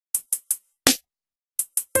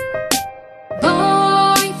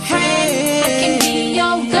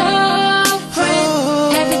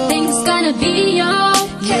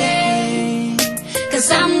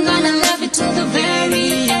'cause I'm gonna love you to the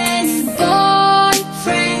very end.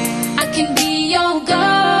 Boyfriend, I can be your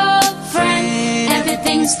girlfriend.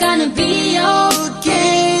 Everything's gonna be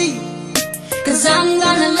okay, 'cause I'm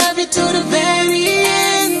gonna love you to the very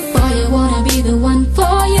end. Boy, I wanna be the one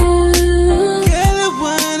for you. Girl, I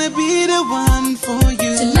wanna be the one for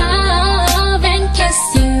you. To love and kiss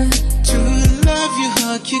you. To love you,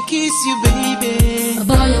 hug you, kiss you, baby.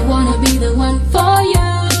 Boy, I wanna be the one for you.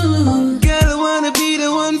 Girl, I wanna be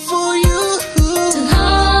the one for you. To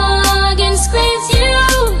hug and squeeze you.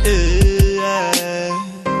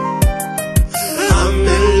 I'm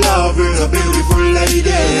in love with a beautiful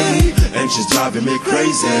lady, and she's driving me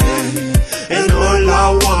crazy. And all I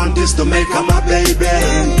want is to make her my baby,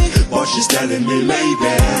 but she's telling me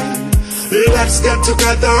maybe let's get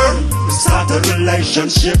together, start a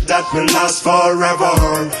relationship that will last forever.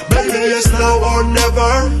 Baby, it's now or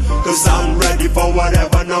never, 'cause I'm ready for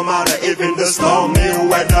whatever, no matter even the stormy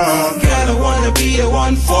weather. Girl, I wanna be the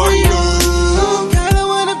one for you. Girl, I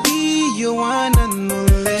wanna be your one and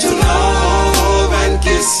only. To love and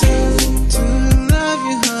kiss you. To love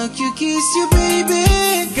you, hug you, kiss you, baby.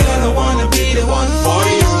 Girl, I wanna be the one for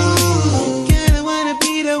you. Girl, I wanna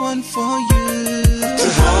be the one for you. To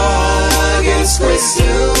hug and squeeze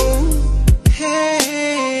you.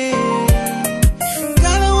 Hey,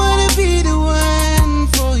 girl, I wanna be the one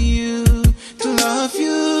for you. To love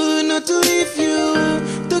you, not to leave you.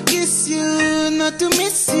 To kiss you, not to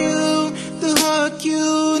miss you. To hug you,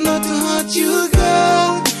 not to hurt you, girl.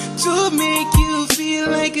 To make you feel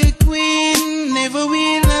like a queen. Never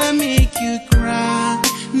will I make you cry.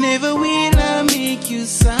 Never will I make you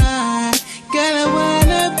sigh. Girl, I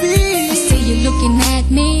wanna be. I see you looking at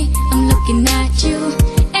me, I'm looking at you,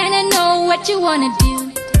 and I know what you wanna do.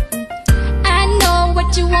 I know what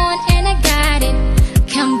you want and I got it.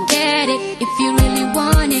 Come get it if you really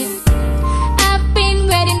want it. I've been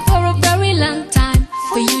waiting for a very long time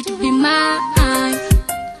for you to be mine.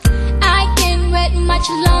 I can't wait much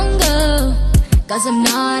longer, 'cause I'm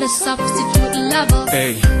not a substitute lover.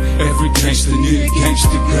 Hey, every gangster need a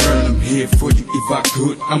gangster girl. I'm here for you if I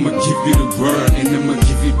could. I'ma give you the word, and I'ma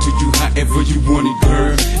give it to you however you want it,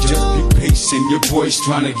 girl. Just be patient, your boy's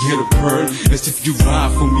trying to get a pearl. As if you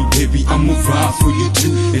ride for me, baby, I'ma ride for you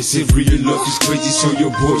too. As if real love is crazy, so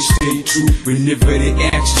your boy stay true. Whenever they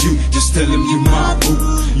ask you, just tell them you my boo.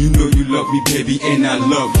 You know you love me, baby, and I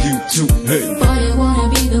love you too. Hey, Boy, I wanna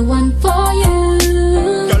be the one for you.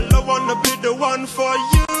 Girl, I wanna be the one for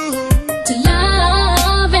you. To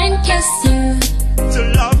love and kiss you. To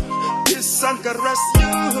love, kiss and caress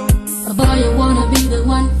you. Boy, I wanna be the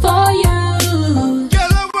one for you.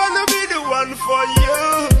 Girl, I wanna be the one for you.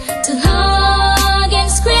 To hug and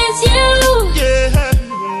squeeze you. Yeah,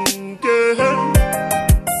 girl.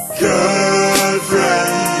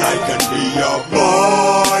 Girlfriend, I can be your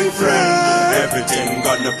boyfriend. Everything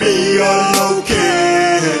gonna be all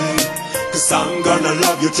okay, 'cause I'm gonna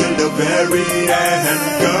love you till the very end.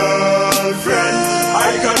 Girlfriend,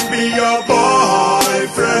 I can be your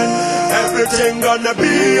boyfriend. Everything gonna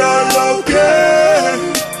be all okay,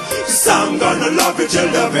 'cause I'm gonna love you till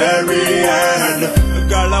the very end.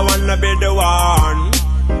 Girl, I wanna be the one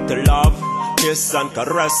to love, kiss and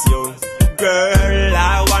caress you. Girl,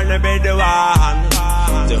 I wanna be the one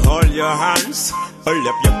to hold your hands, hold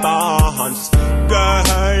up your bonds.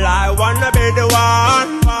 Girl, I wanna be the one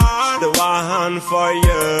for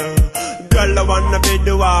you. Girl, I wanna be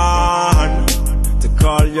the one to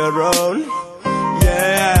call your own.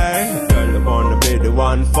 Yeah, girl, I wanna be the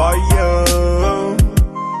one for you.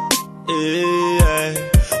 Yeah,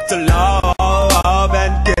 to love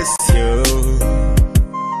and kiss you.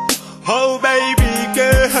 Oh baby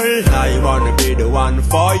girl, I wanna be the one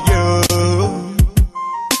for you.